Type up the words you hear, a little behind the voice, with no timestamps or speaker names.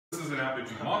This is an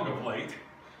Apache manga plate.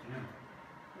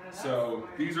 So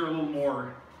these are a little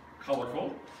more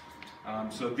colorful.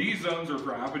 So these zones are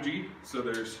for Apogee. So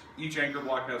there's each anchor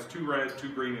block has 2 red,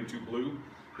 2 green, and 2 blue.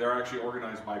 They're actually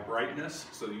organized by brightness,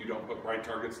 so you don't put bright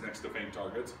targets next to faint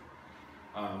targets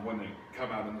when they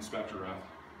come out in the spectrograph.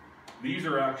 These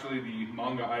are actually the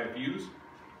manga IFUs.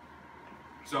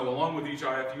 So along with each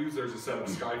IFUs, there's a set of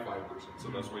sky fibers, and so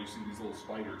that's why you see these little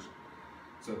spiders.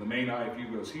 So the main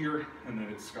IFU goes here, and then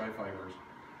its sky fibers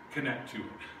connect to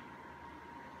it.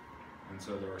 And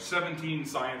so there are 17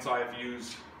 science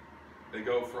IFUs. They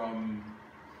go from,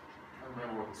 I don't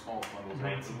remember what the smallest bundles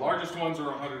are. The largest ones are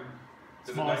 100, is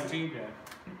it 19? Yeah.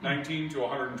 19 to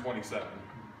 127.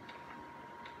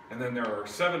 And then there are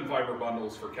 7 fiber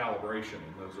bundles for calibration,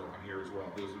 and those are on here as well.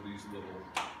 Those are these little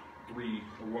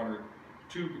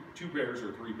 2 pairs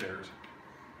or 3 pairs,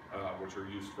 which are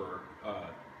used for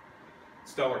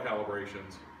stellar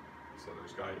calibrations. So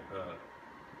there's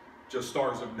just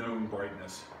stars of known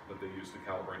brightness that they use to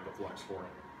calibrate the flux for.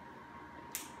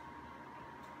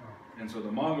 And so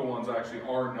the manga ones actually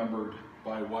are numbered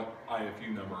by what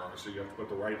IFU number are. So you have to put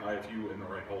the right IFU in the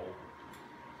right hole.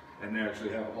 And they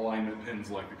actually have alignment pins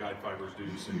like the guide fibers do,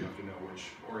 so you have to know which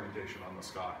orientation on the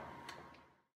sky.